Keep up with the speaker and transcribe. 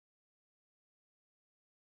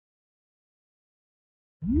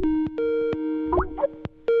Hello?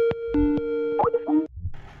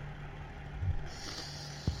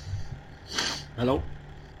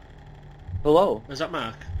 Hello. Is that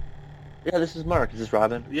Mark? Yeah, this is Mark. Is this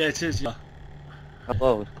Robin? Yeah, it is, yeah.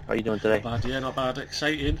 Hello. How are you doing today? Not bad, yeah, not bad.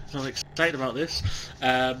 Exciting. I'm excited about this.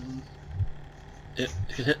 You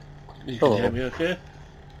can Hello. hear me okay?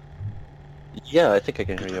 Yeah, I think I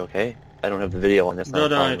can hear you okay. I don't have the video on this. No, I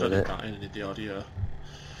don't with need it. that. I need the audio.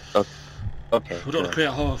 Oh, okay. We don't want to create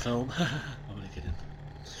a horror film. I'm only kidding.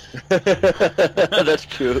 That's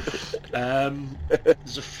true. I don't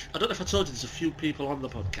know if I told you, there's a few people on the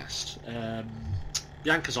podcast.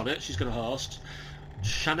 Bianca's on it. She's going to host.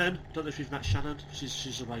 Shannon. I don't know if you've met Shannon.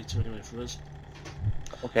 She's a writer anyway for us.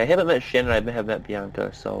 Okay, I haven't met Shannon. I have met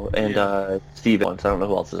Bianca. And Steve once. I don't know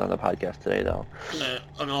who else is on the podcast today, though.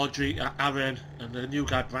 And Audrey, Aaron, and the new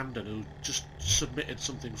guy Brandon, who just submitted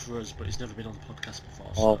something for us, but he's never been on the podcast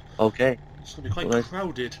before. So Oh, okay. it's going to be quite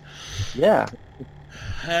crowded. Yeah.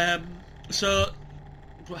 So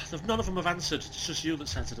none of them have answered. It's just you that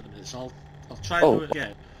sent it at the minute. So I'll try and do it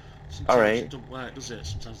again. Sometimes All right. it doesn't work, does it?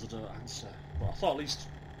 Sometimes they don't answer. But I thought at least.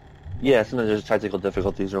 Yeah, sometimes there's technical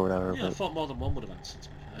difficulties or whatever. Yeah, I thought more than one would have answered. To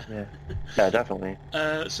be fair. Yeah, definitely.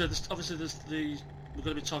 So obviously we're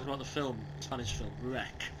going to be talking about the film, Spanish film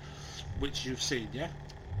Wreck, which you've seen, yeah?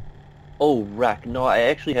 Oh, Wreck. No, I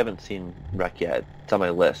actually haven't seen Wreck yet. It's on my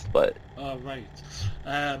list, but... Oh, right.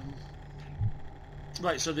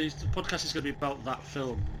 Right, so the podcast is going to be about that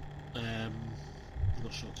film. I'm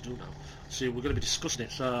not sure what to do now. So we're going to be discussing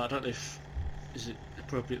it, so I don't know if... Is it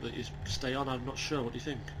appropriate that you stay on? I'm not sure. What do you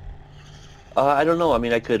think? I don't know. I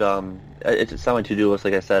mean, I could, it's on my to-do list,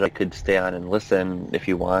 like I said. I could stay on and listen if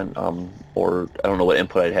you want, or I don't know what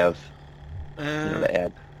input I'd have to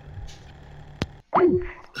add.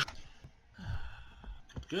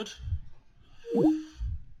 Good.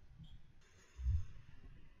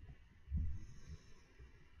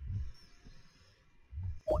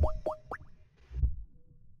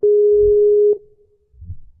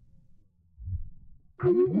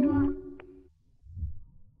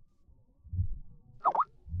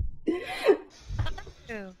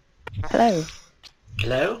 Hello.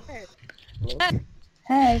 Hello?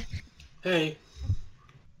 Hey. Hey.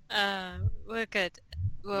 We're good.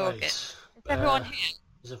 We're all good. Is Right. everyone here?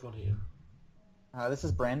 Is everyone here? This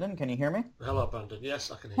is Brandon. Can you hear me? Hello, Brandon.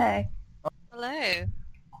 Yes, I can hear Hey. Hello.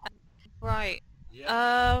 Right. you.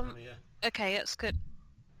 Yeah, I'm here. Okay, that's good.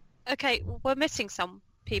 Okay, we're missing some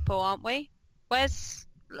people, aren't we? Wait,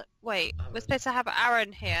 we're Aaron. supposed to have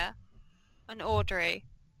Aaron here and Audrey.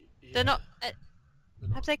 They're not. They're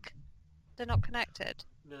Have they? They're not connected.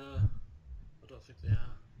 No, I don't think they are.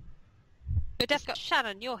 We've definitely got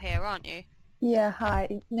Shannon. You're here, aren't you? Yeah,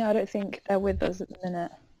 hi. No, I don't think they're with us at the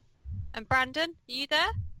minute. And Brandon, are you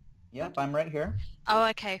there? Yep, I'm right here. Oh,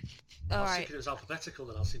 okay. I All was right. thinking it was alphabetical,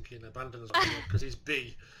 then I was thinking Brandon was because he's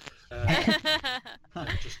B. It'll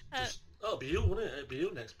be you, wouldn't it? It'd be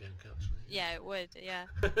you next, Bianca, actually. Yeah, it would. Yeah.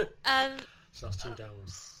 So that's two down.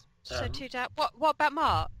 So two down. What about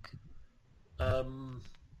Mark?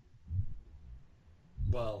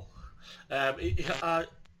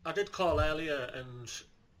 I did call earlier and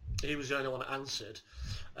he was the only one that answered.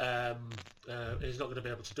 He's not going to be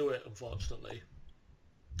able to do it, unfortunately,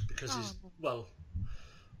 because well,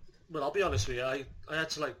 I'll be honest with you. I had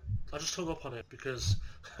to I just hung up on it because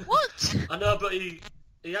What? I know, but he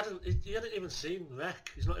hadn't even seen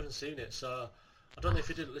Wreck. He's not even seen it, so I don't know if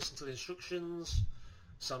he didn't listen to the instructions.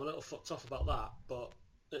 So I'm a little fucked off about that, but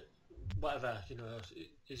whatever,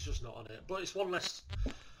 he's just not on it. But it's one less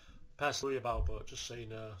person to worry about, but just so you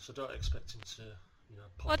know, so don't expect him to,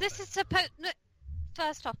 pop Well, up this is supposed.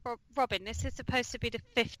 First off, Robin, this is supposed to be the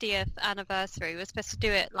 50th anniversary. We're supposed to do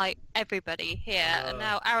it like everybody here, and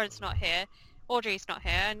now Aaron's not here, Audrey's not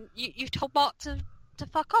here, and you told Mark to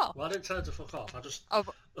fuck off. Well, I didn't tell him to fuck off. I just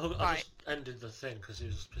Right. ended the thing because he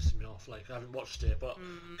was pissing me off. I haven't watched it, but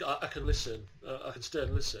I can listen. I can stay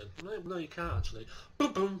and listen. No, you can't actually.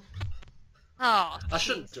 Boom, boom. Oh, I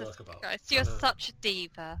shouldn't Jesus joke about it. Christ. You're such a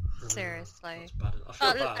diva. Seriously. That's bad. I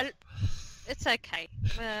feel bad. It's okay.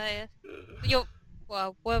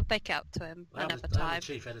 We'll make it up to him another I'm time. the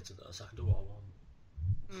chief editor though, so I can do what I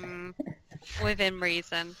want. Within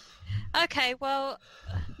reason. Okay, well,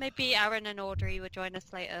 maybe Aaron and Audrey will join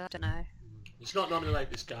us later. I don't know. It's not normally like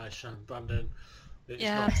this guy, Shannon, Brandon. It's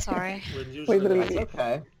Yeah, not, I'm sorry. When usually believe there's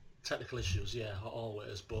Okay. technical issues, yeah,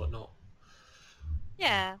 always, but not.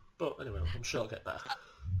 Yeah. But anyway, I'm sure I'll get better.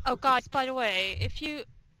 Oh, guys, by the way,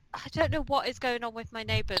 I don't know what is going on with my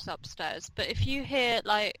neighbours upstairs, but if you hear,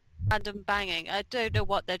 random banging, I don't know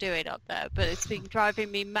what they're doing up there, but it's been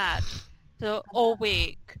driving me mad all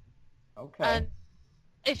week. Okay. And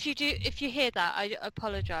if you hear that, I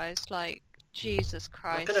apologise. Like, Jesus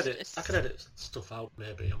Christ. I can edit stuff out,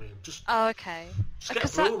 maybe. I mean, just okay. just get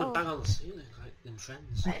a broom and bang on the ceiling, like in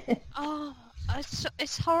Friends. Oh,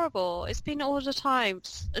 it's horrible. It's been all the time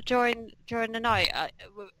during the night.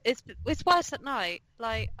 It's worse at night.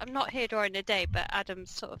 Like, I'm not here during the day, but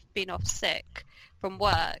Adam's sort of been off sick from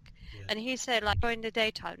work, and he said like during the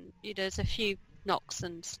daytime, there's a few knocks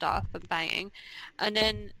and stuff and banging, and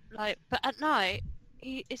then like, but at night,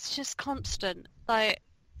 it's just constant. Like,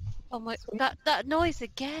 oh my, that noise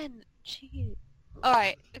again. Jeez. All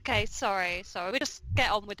right. Okay. Sorry. We just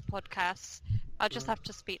get on with the podcast. I'll just have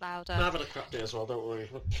to speak louder. I'm having a crap day as well. Don't worry.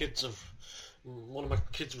 One of my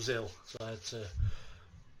kids was ill, so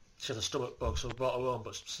she had a stomach bug, so we brought her home.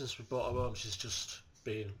 But since we brought her home, she's just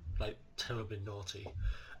been like terribly naughty.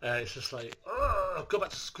 It's just like, go back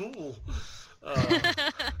to school.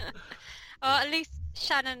 Well, at least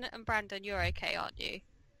Shannon and Brandon, you're okay, aren't you?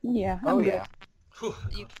 Yeah. Yeah.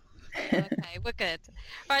 Okay, we're good.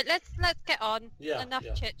 Right, let's get on. Yeah, Enough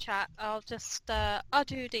chit chat. I'll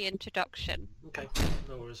do the introduction. Okay,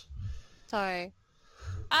 no worries. Sorry,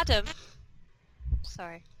 Adam.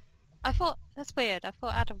 Sorry, I thought that's weird. I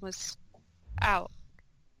thought Adam was out.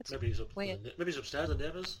 It's Maybe he's up. weird. Maybe he's upstairs, the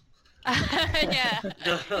neighbours. Yeah.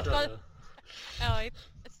 No, I don't know. Oh,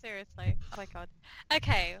 seriously. Oh my god.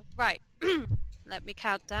 Okay, right. Let me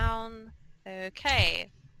count down. Okay.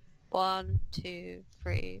 1, 2,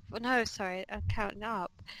 3. Well, no, sorry, I'm counting up.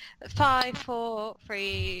 5, 4,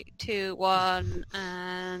 3, 2, 1,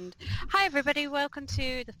 and hi everybody. Welcome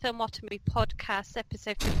to the Filmotomy podcast,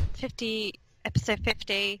 episode 50. Episode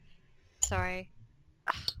 50. Sorry.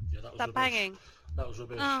 Yeah, that was That rubbish. banging. That was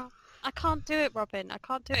rubbish. Oh, I can't do it, Robin. I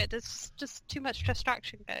can't do it. There's just too much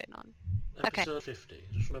distraction going on. Episode 50.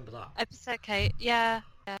 Just remember that. Episode, okay, yeah.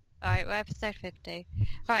 Alright, we're episode 50.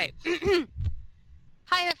 Right.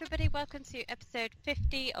 Hi everybody, welcome to episode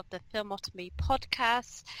 50 of the Filmotomy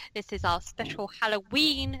podcast. This is our special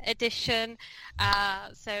Halloween edition.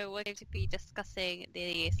 So we're going to be discussing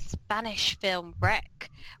the Spanish film Wreck,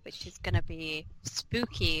 which is going to be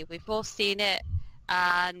spooky. We've all seen it,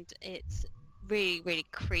 and it's really, really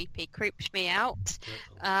creepy. Creeps me out.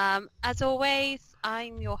 As always,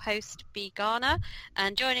 I'm your host, B. Garner,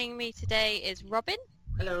 and joining me today is Robin.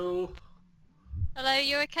 Hello. Hello,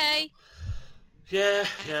 you okay? Yeah,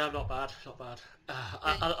 I'm not bad.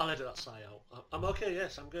 I'll edit that sigh out. I'm okay,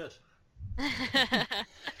 yes, I'm good.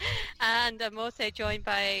 And I'm also joined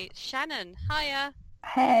by Shannon. Hiya.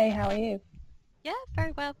 Hey, how are you? Yeah,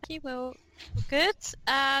 very well, thank you. We're good.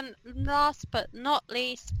 And last but not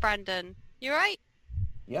least, Brandon. You right?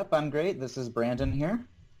 Yep, I'm great. This is Brandon here.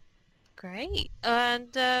 Great.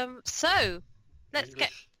 And so, let's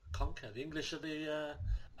get... Conquer. The English are the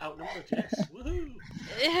outnumbered, yes. Woohoo!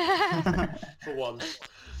 For once.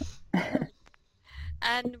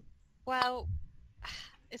 And, well,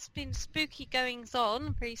 it's been spooky goings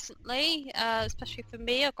on recently, especially for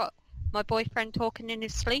me. I've got my boyfriend talking in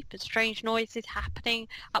his sleep and strange noises happening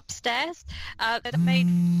upstairs that made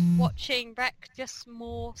watching Wreck just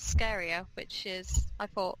more scarier, which is, I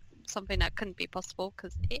thought, something that couldn't be possible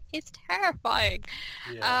because it is terrifying.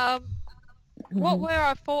 Yeah. What were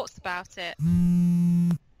our thoughts about it?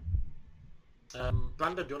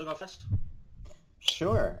 Brandon, do you want to go first?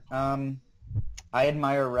 Sure. I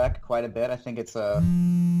admire Wreck quite a bit. I think it's a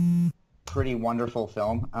pretty wonderful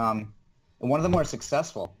film. And one of the more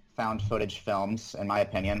successful found footage films, in my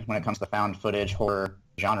opinion, when it comes to the found footage horror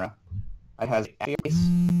genre. It has theories,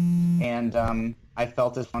 and I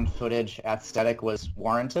felt this found footage aesthetic was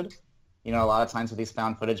warranted. You know, a lot of times with these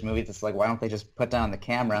found footage movies, it's like, why don't they just put down the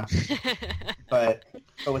camera? But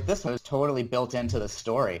with this one, it was totally built into the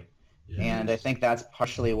story. Yeah. And I think that's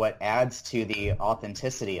partially what adds to the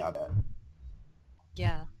authenticity of it.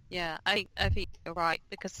 Yeah, I think you're right,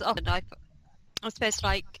 because often I suppose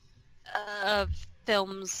like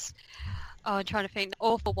films, I'm trying to think,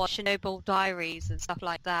 awful one, Chernobyl Diaries and stuff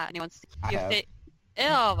like that, and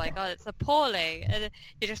oh my god, it's appalling, and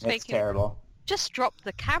you're just It's thinking, terrible. just drop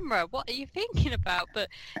the camera, what are you thinking about? But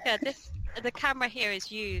yeah, the camera here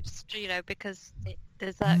is used, because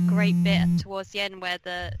there's that great bit towards the end where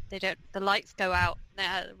the lights go out,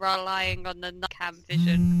 they're relying on the cam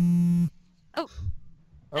vision. Oh.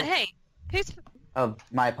 Hey, who's... Oh,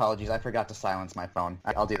 my apologies. I forgot to silence my phone.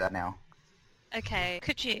 I'll do that now. Okay,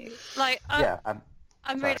 could you? Like, Yeah,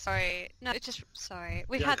 I'm really sorry. No, it's just sorry.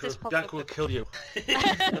 We've had this problem. Bianca will kill you.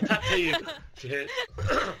 Attack you. Shit.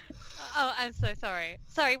 Oh, I'm so sorry.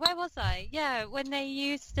 Sorry, where was I? Yeah, when they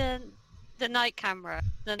used the night camera,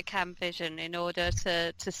 the cam vision, in order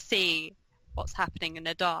to see what's happening in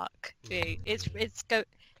the dark. It's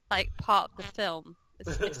like part of the film.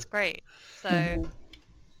 It's great. So,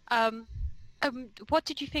 Mhm. what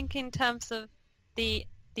did you think in terms of the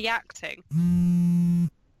acting,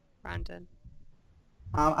 Brandon?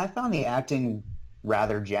 I found the acting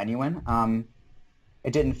rather genuine.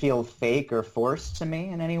 It didn't feel fake or forced to me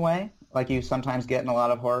in any way, like you sometimes get in a lot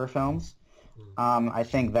of horror films. I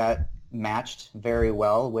think that matched very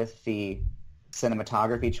well with the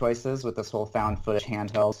cinematography choices with this whole found footage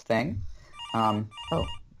handheld thing.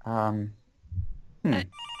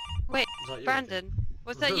 Wait, Is that you? Brandon,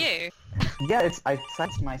 was that you? Yeah, I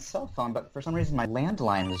silenced my cell phone, but for some reason my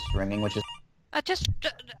landline was ringing, which is Do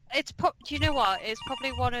you know what? It's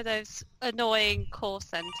probably one of those annoying call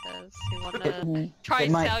centers who want to Mhm. try It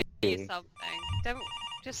and might sell you be. something. Don't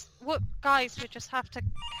guys, we just have to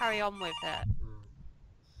carry on with it.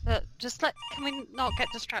 But can we not get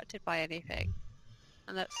distracted by anything?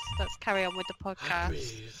 And let's carry on with the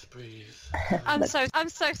podcast. Breathe. I'm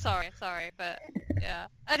so sorry, but yeah.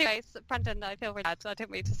 Anyways, Brandon, I feel really bad, so I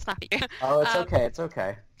didn't mean to snap at you. Oh, it's okay. It's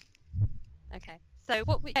okay. Okay. So you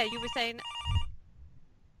were saying.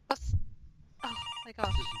 Oh my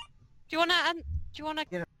gosh. Do you wanna?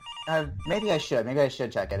 Maybe I should. Maybe I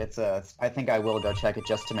should check it. I think I will go check it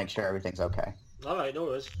just to make sure everything's okay. All right, no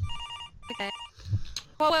worries. Okay.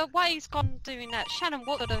 Well, while he's gone doing that, Shannon,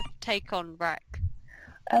 what sort of take on Wreck?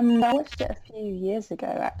 I watched it a few years ago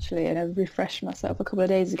actually, and I refreshed myself a couple of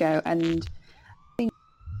days ago. And I think,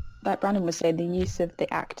 like Brandon was saying, the use of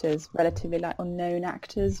the actors, relatively like unknown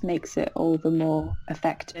actors, makes it all the more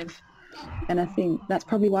effective. And I think that's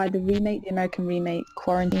probably why the American remake,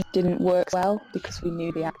 Quarantine, didn't work well, because we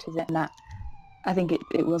knew the actors in that. I think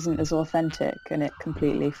it wasn't as authentic, and it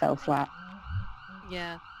completely fell flat.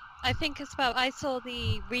 Yeah. I think as well, I saw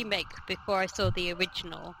the remake before I saw the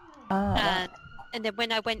original. Right. And then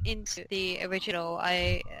when I went into the original,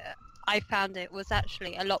 I found it was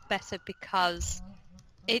actually a lot better, because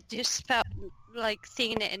it just felt like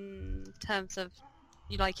seeing it in terms of,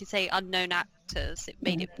 like you say, unknown actors. It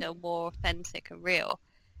made it feel more authentic and real.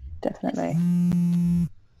 Definitely.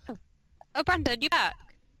 Oh, Brandon, you back?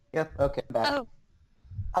 Yep. Okay. Back.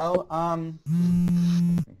 Oh,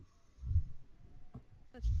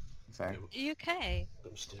 Sorry. are you okay?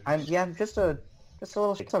 I'm just a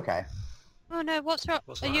little. It's okay. Oh no, what's wrong?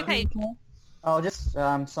 What's Are you that? okay? Oh, just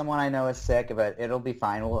someone I know is sick, but it'll be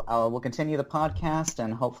fine. We'll continue the podcast,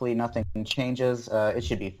 and hopefully nothing changes. It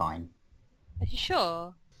should be fine. Are you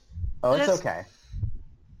sure? Oh, it's Let's- okay.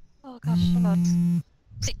 Oh gosh, God.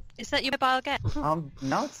 Is that your mobile again?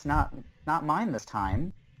 No, it's not mine this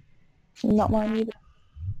time. Not mine either.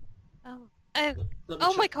 Oh, Let me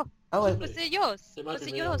oh my check. God. Oh, Was it yours? It might Was be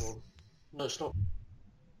it me, yours? or- No, it's not.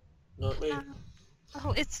 No, me.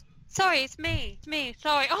 Oh, sorry, it's me. It's me.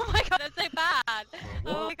 Sorry. Oh my God, I'm so bad.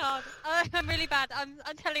 Oh my God, I'm really bad. I'm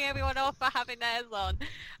telling everyone off for having theirs on.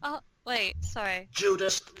 Oh wait, sorry.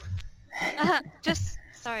 Judas. Just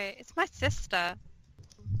sorry. It's my sister.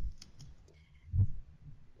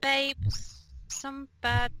 Babes, some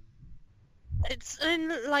bad. It's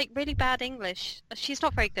in like really bad English. She's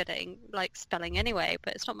not very good at like spelling anyway,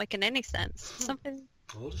 but it's not making any sense. Something.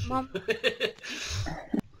 How old is she? Mum.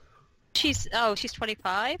 She's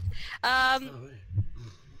 25. Oh,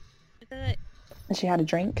 right. And she had a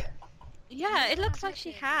drink. Yeah, it looks like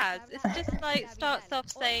she has. It's just like starts off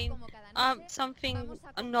saying something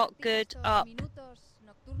not good up.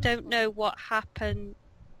 Don't know what happened.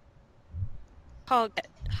 Can't get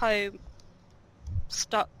home.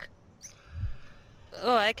 Stuck.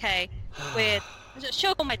 Oh, okay. Weird.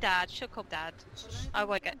 She'll call my dad. I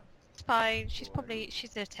won't get. It's fine. She's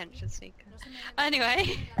the attention seeker.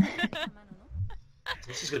 Anyway.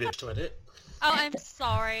 This is going to be a to edit. Oh, I'm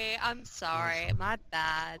sorry. My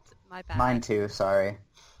bad. mine too. Sorry.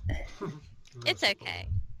 It's okay.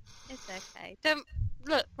 Don't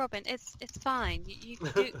look, Robin. It's fine. You've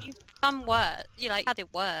done worse. You like had it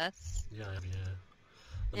worse. Yeah, I am, yeah.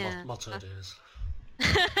 The Yeah. motto is.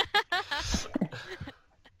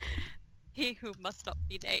 He who must not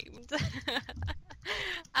be named.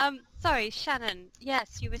 Sorry, Shannon.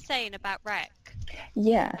 Yes, you were saying about Wreck.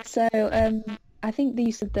 Yeah, so I think the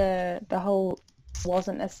use of the whole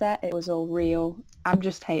wasn't a set, it was all real. I'm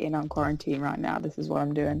just hating on Quarantine right now, this is what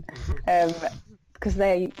I'm doing. Because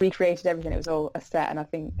they recreated everything, it was all a set, and I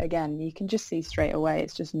think, again, you can just see straight away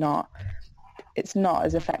it's not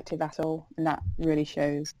as effective at all, and that really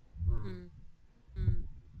shows.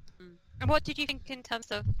 And what did you think in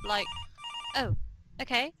terms of, like... Oh,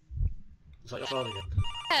 okay. Is that your phone again?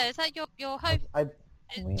 Yeah, is that your hope?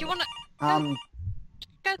 Do you want to...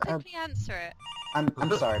 Go quickly answer it. I'm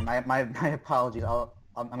sorry. My apologies. I'm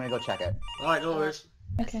gonna go check it. Alright, no worries.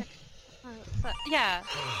 Okay. Yeah.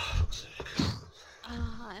 Fuck's sake.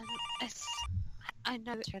 I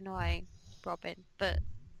know it's annoying, Robin, but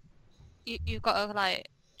you've got to like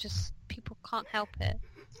just people can't help it.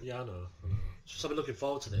 Yeah, I know. Just I've been looking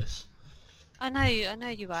forward to this. I know you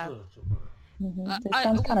are. So, It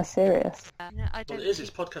sounds kind of serious. No, I don't. well, it is.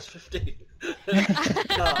 It's podcast 50. No,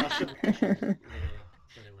 I shouldn't. Anyway.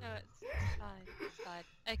 No, it's fine. It's fine.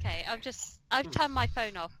 Okay, I've turned my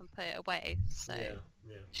phone off and put it away, so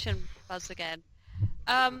Yeah. shouldn't buzz again.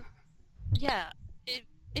 Yeah.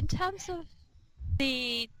 In terms of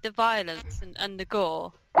the violence and the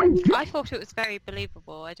gore, I thought it was very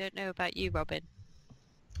believable. I don't know about you, Robin.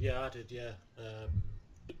 Yeah, I did. Yeah.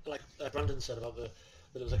 Like Brandon said about that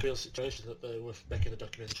it was a real situation that they were making a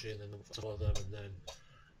documentary and then saw them, and then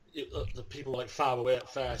the people were like far away at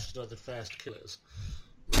first, the first killers.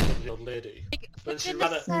 The old lady. For Then she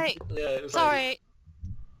goodness ran sake. it was Sorry.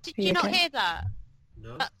 Did you not okay? hear that?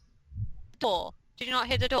 No. Door. Did you not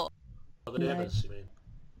hear the door? The neighbours, you mean?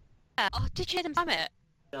 Yeah. Oh, did you hear them slam it?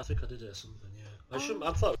 Yeah, I think I did hear something. Yeah.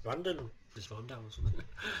 I thought Brandon put his phone down or something.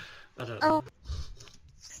 I don't Oh. know.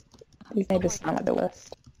 These neighbours sound like the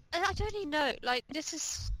worst. I don't even know. Like, this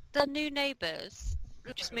is the new neighbours.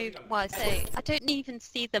 Just moved. Well, I say I don't even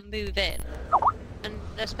see them move in. And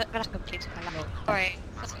there's a complete Sorry.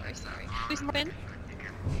 Who's Robin?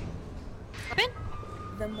 Robin?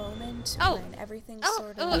 The moment Oh. when everything Oh,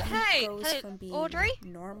 sort oh, of hey, goes hey, from being Audrey?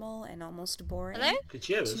 normal and almost boring Hello? Could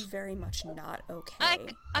you hear to us? very much not okay I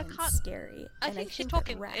and can't- scary. I and think I she's think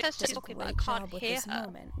talking- that Rhett it says she's does a talking, but I great can't job with hear this her.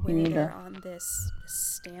 moment Me where neither. they're on this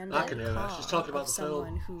standard I can hear her. call She's talking about of the film.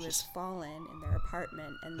 someone who has She's- fallen in their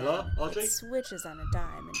apartment, and Hello, then Audrey? it switches on a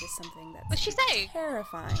dime into something that's What's she saying?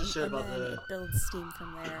 terrifying, She said and about then the- it builds steam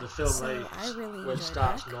from there. the film so rate I really where it enjoyed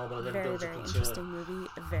starts Wreck. normal and then Very, builds up very into interesting movie,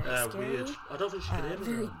 very scary. weird. I don't think she can hear us.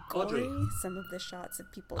 Very now. gory. Audrey. Some of the shots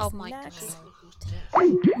of people's Oh my necks.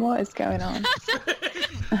 What is going on?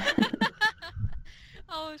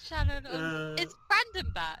 Oh, Shannon. Is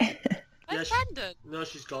Brandon back? Where's yeah, Brandon? No,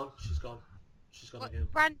 she's gone. She's gone. She's gone What, again.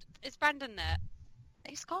 is Brandon there?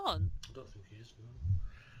 He's gone. I don't think he is.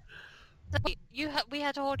 No. We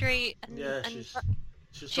had Audrey and... Yeah, and she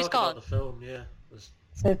was she's talking gone. about the film. Yeah.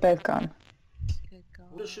 So they've both gone. Good God.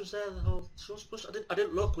 No, she was there the whole. She was supposed. I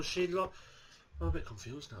didn't look. Was she? I'm a bit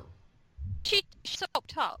confused now. She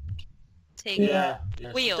stopped up. See, Yeah.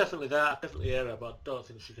 She's Wheel. definitely there. I definitely hear her, but I don't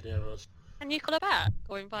think she could hear us. Can you call her back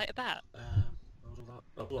or invite her back?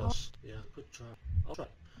 Close. Yeah, good try. I'll try.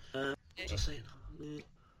 What was I saying?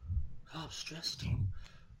 I'm stressed.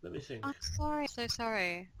 Let me think. I'm sorry. So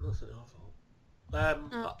sorry. Nothing awful.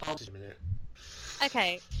 I'll take a minute.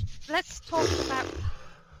 Okay, let's talk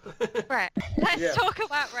about Brett. Let's Yeah. talk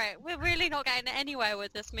about Brett. We're really not getting anywhere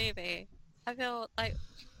with this movie. I feel like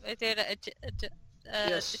we did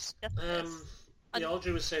Yes. disjustice. Yeah,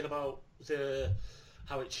 Audrey was saying about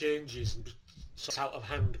how it changes and sort of out of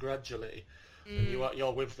hand gradually, and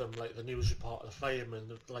you're with them, like the news reporter, the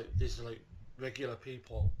firemen, like these are like regular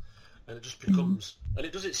people, and it just becomes, and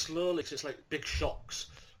it does it slowly, 'cause it's like big shocks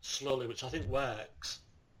slowly, which I think works.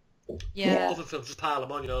 Yeah. Other films just pile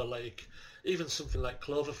them on, like even something like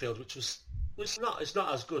Cloverfield, which it's not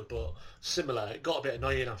as good, but similar. It got a bit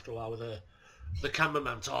annoying after a while with the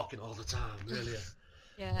cameraman talking all the time, really.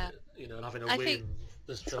 Yeah. And having a I win. think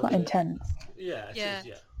This It's film, quite intense. Yeah, it Yeah. is,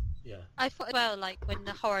 yeah. I thought, well, like when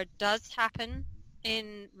the horror does happen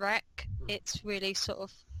in Wreck, it's really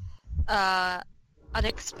sort of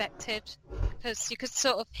unexpected, because you could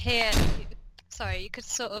sort of you could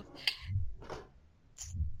sort of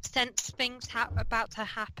sense things about to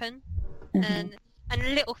happen, and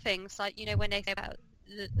little things like when they say about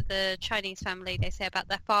the Chinese family, they say about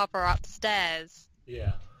their father upstairs.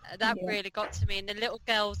 Yeah. That Yeah. really got to me, and the little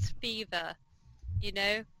girl's fever.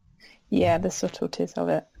 Yeah, the subtleties of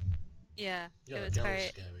it. Yeah, Yeah, it was that very. was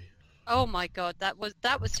scary. Oh my god, that was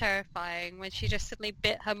terrifying when she just suddenly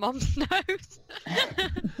bit her mom's nose.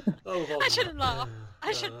 I shouldn't laugh.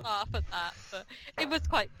 I shouldn't laugh at that, but it was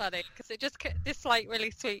quite funny because it just this like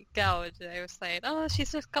really sweet girl, and they were saying, "Oh,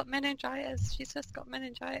 she's just got meningitis. She's just got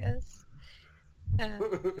meningitis."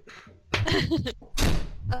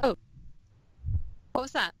 Oh, what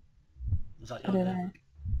was that? Was that I your don't name? know.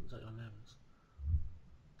 Was that your name?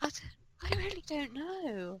 I really don't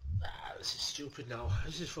know. This is stupid now.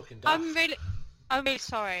 This is fucking daft. I'm really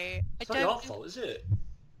sorry. It's not your fault, is it?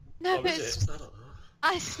 No, Or but is it's it? I don't know.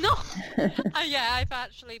 It's not. Yeah, I've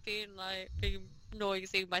actually been being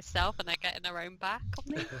noisy myself, and they're getting their own back on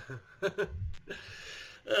me.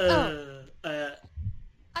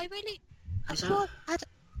 I Was thought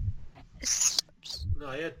No,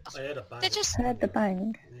 I had a bang. they're just Heard the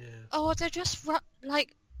bang. Yeah. they're just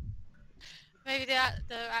like Maybe they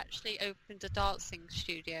actually opened a dancing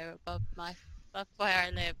studio above where I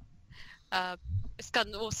live. It's got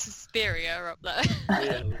an all Suspiria up there.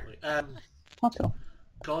 Yeah. Possible.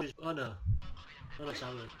 God, oh no, it's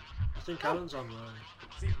Aaron. I think Aaron's online.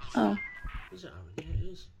 Oh, Is it Aaron? Yeah,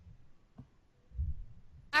 it is.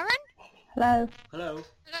 Aaron? hello. Hello.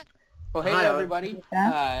 Well, hey Hi, Aaron. everybody.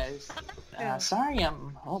 Sorry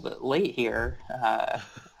I'm a little bit late here.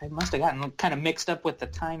 I must have gotten kind of mixed up with the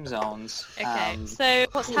time zones. Okay, so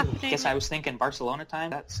what's happening? Guess I was thinking Barcelona time.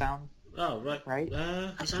 That sound Oh, right. right?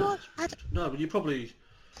 No, but you probably...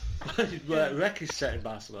 Rec is set in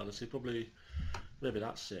Barcelona, so you probably... Maybe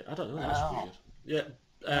that's it. I don't know, that's Oh. weird.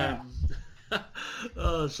 Yeah.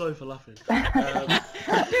 Oh, sorry for laughing. It's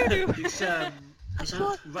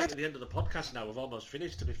right at the end of the podcast now. We've almost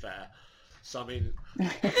finished, to be fair. So, I mean...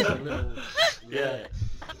 yeah.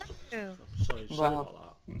 Oh. Sorry Well, about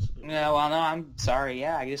that. It's a bit- Yeah, well, no, I'm sorry.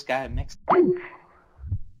 Yeah, I just got it mixed.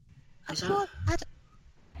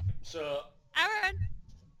 So, Aaron,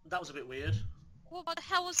 that was a bit weird. what the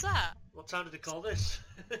hell was that? What time did he call this?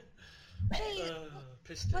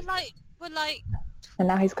 Pissed We're it. like, And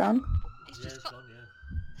now he's gone. it's Yeah, just it's got gone,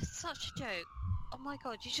 yeah. it's such a joke. Oh my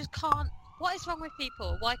god, you just can't. What is wrong with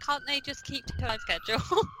people? Why can't they just keep to time schedule?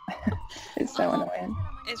 It's so Oh. annoying.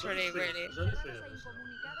 It's really. There's only three of us.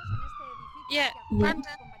 Yeah, Yeah. Brandon.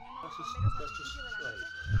 Let's just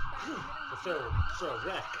wait. The film. So,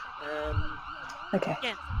 Rec. Okay.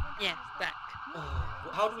 Yeah, back.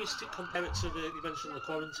 How do we compare it to you mentioned the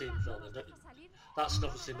quarantine film? That's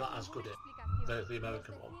obviously not as good, the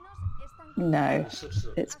American one. No, The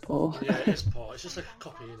substance. it's poor. Yeah, it is poor. It's just like a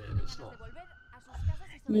copy, isn't it? It's not.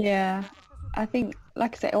 Yeah, I think,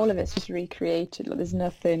 like I say, all of it's just recreated. Like, there's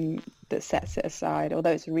nothing that sets it aside.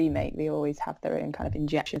 Although it's a remake, they always have their own kind of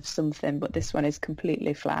injection of something, but this one is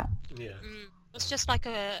completely flat. Yeah. It's just like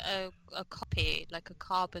a copy, like a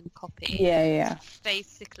carbon copy. Yeah,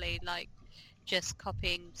 Basically, like just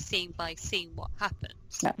copying scene by scene what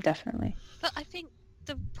happens. no, definitely. But I think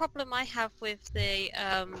the problem I have with the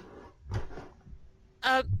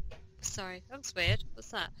sorry, that's weird.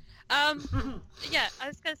 What's that? Yeah, I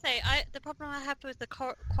was gonna say the problem I have with the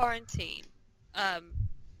quarantine,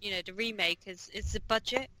 the remake is the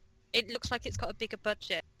budget. It looks like it's got a bigger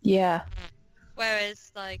budget, Yeah,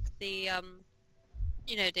 whereas like the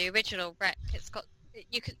the original Rec,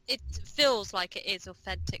 it feels like it is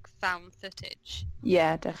authentic found footage.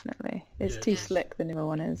 yeah, definitely. It's Yeah. too slick, the newer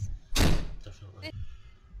one is. Definitely.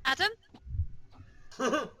 Adam,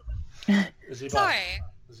 Is he back? sorry,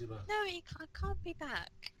 Is he back? no, he can't be back.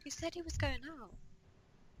 He said he was going out.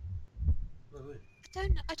 Really?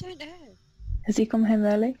 I don't know. Has he come home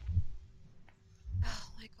early?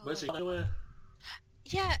 Oh my god. Where's he? Anywhere?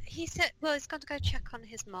 Yeah, he said, well, he's going to go check on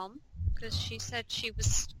his mum because she said she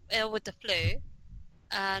was ill with the flu,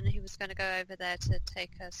 and he was going to go over there to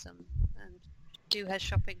take her some and do her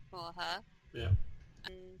shopping for her. Yeah.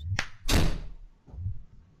 And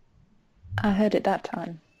I heard it that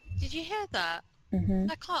time. did you hear that? Hmm.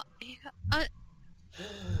 I can't.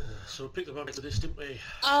 So we picked the wrong into this, didn't we?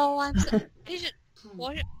 Oh, I'm.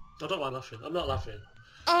 What? I don't mind laughing. I'm not laughing.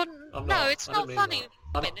 Oh I'm no, not. it's I didn't not mean funny. that.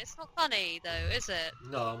 I'm Robin. It's not funny though, is it?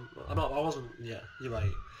 No, I'm not. I wasn't. Yeah, you're right.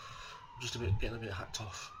 I'm just getting a bit hacked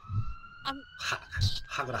off. I'm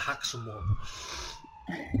gonna hack someone.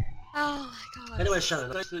 Oh my god. Anyway,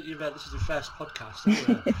 Shannon, thanks that this is your first podcast.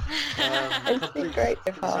 Anyway. It's been great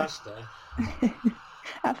so far. Disaster.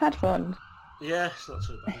 I've had fun. Yeah, it's not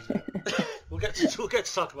too bad, is it? we'll get to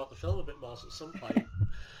talk about the film a bit more at some point.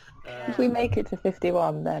 If we make it to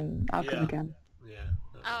 51, then I'll Yeah. come again. Yeah.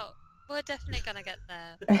 Oh, we're definitely gonna get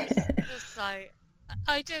there. It's like,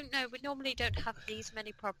 I don't know. We normally don't have these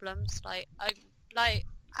many problems.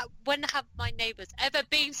 When have my neighbours ever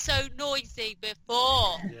been so noisy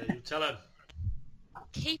before? Yeah, you tell him.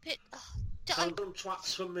 Keep it. Tell them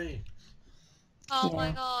twats from me. Oh Yeah.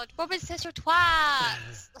 my god, Robin says you're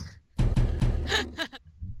twats.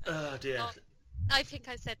 Oh dear. Oh, I think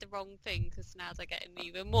I said the wrong thing because now they're getting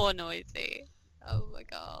even more noisy. Oh my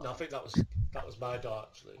god. No, I think that was my door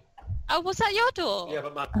actually. Oh, was that your door? Yeah,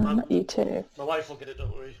 but Not you too. my wife will get it.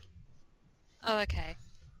 Don't worry. Oh, okay.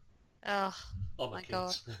 Oh, Or my My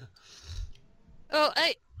kids. oh,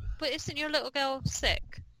 hey, but isn't your little girl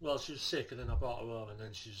sick? Well, she was sick, and then I brought her home, and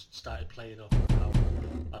then she started playing up. Now,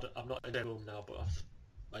 I'm not in her room now, but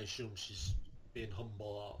I assume she's being humble.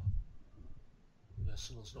 Or yeah,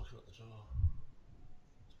 someone's knocking at the door.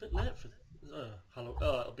 It's a bit late for hello.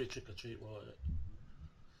 Oh, it'll be a trick or treat, won't it?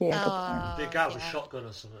 Yeah, Be a guy with a yeah. shotgun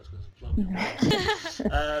or something. It's going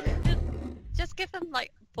to Just give them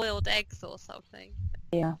like boiled eggs or something.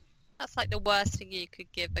 yeah. That's like the worst thing you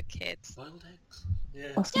could give a kid. Boiled eggs?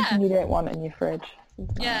 Yeah. Or something you don't want in your fridge.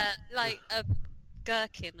 Something Yeah, like a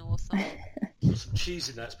gherkin or something. Put some cheese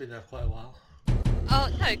in there, it's been there for quite a while. Oh,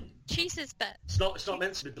 no, cheese is better. It's not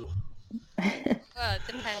meant to be blue. Well, it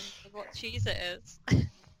depends on what cheese it is.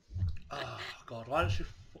 Oh, God, why don't you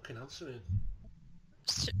fucking answer me?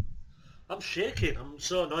 I'm shaking, I'm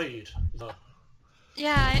so annoyed. No.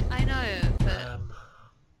 Yeah, I know, but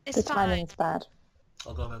it's The fine. timing's bad.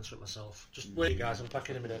 I'll go and answer it myself. Just wait, guys, I'm back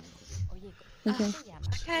in a minute.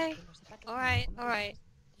 Okay, alright.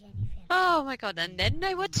 Oh my god, and then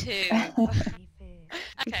they were two.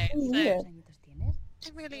 Okay, so Weird.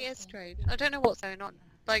 it really is strange. I don't know what's going on.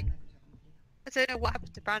 Like, I don't know what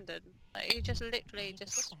happened to Brandon. Like, he just literally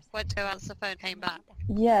just went to answer the phone, came back.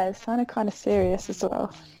 Yeah, it sounded kind of serious as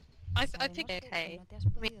well. I think okay.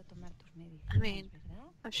 I mean,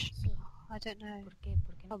 I don't know.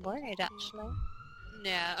 I'm worried actually.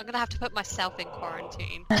 Yeah, I'm gonna have to put myself in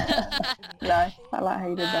quarantine. No, I like how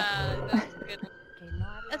you did that. That's good.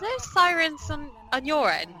 Are those sirens on your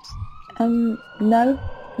end? No,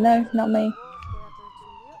 not me.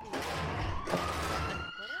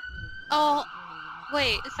 Oh,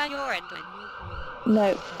 wait, is that your end?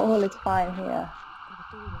 No, all is fine here.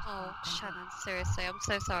 Oh, Shannon, seriously, I'm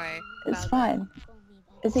so sorry. It's about fine.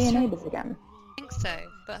 Is it your neighbours again? I think so,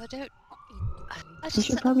 but I don't... I You just...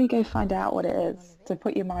 should probably go find out what it is to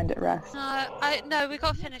put your mind at rest. No, we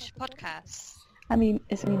got to finish the podcast. I mean,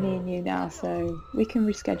 it's only me and you now, so we can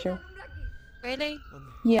reschedule. Really?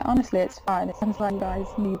 Yeah, honestly, it's fine. It sounds like you guys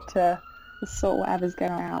need to sort whatever's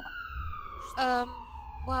going on out.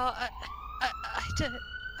 Well,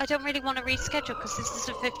 I don't really want to reschedule because this is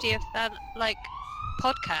the 50th,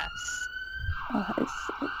 podcast. Oh, it's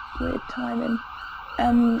weird timing.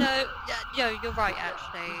 No, you're right,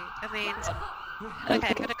 actually. I mean, okay,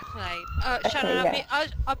 I'm gonna complain. Shannon, yeah.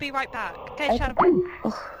 I'll be right back. Okay, Okay. Shannon.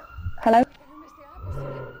 Oh, hello?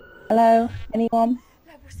 Hello? Anyone?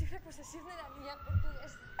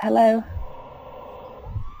 Hello?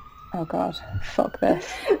 Oh god, fuck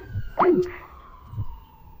this.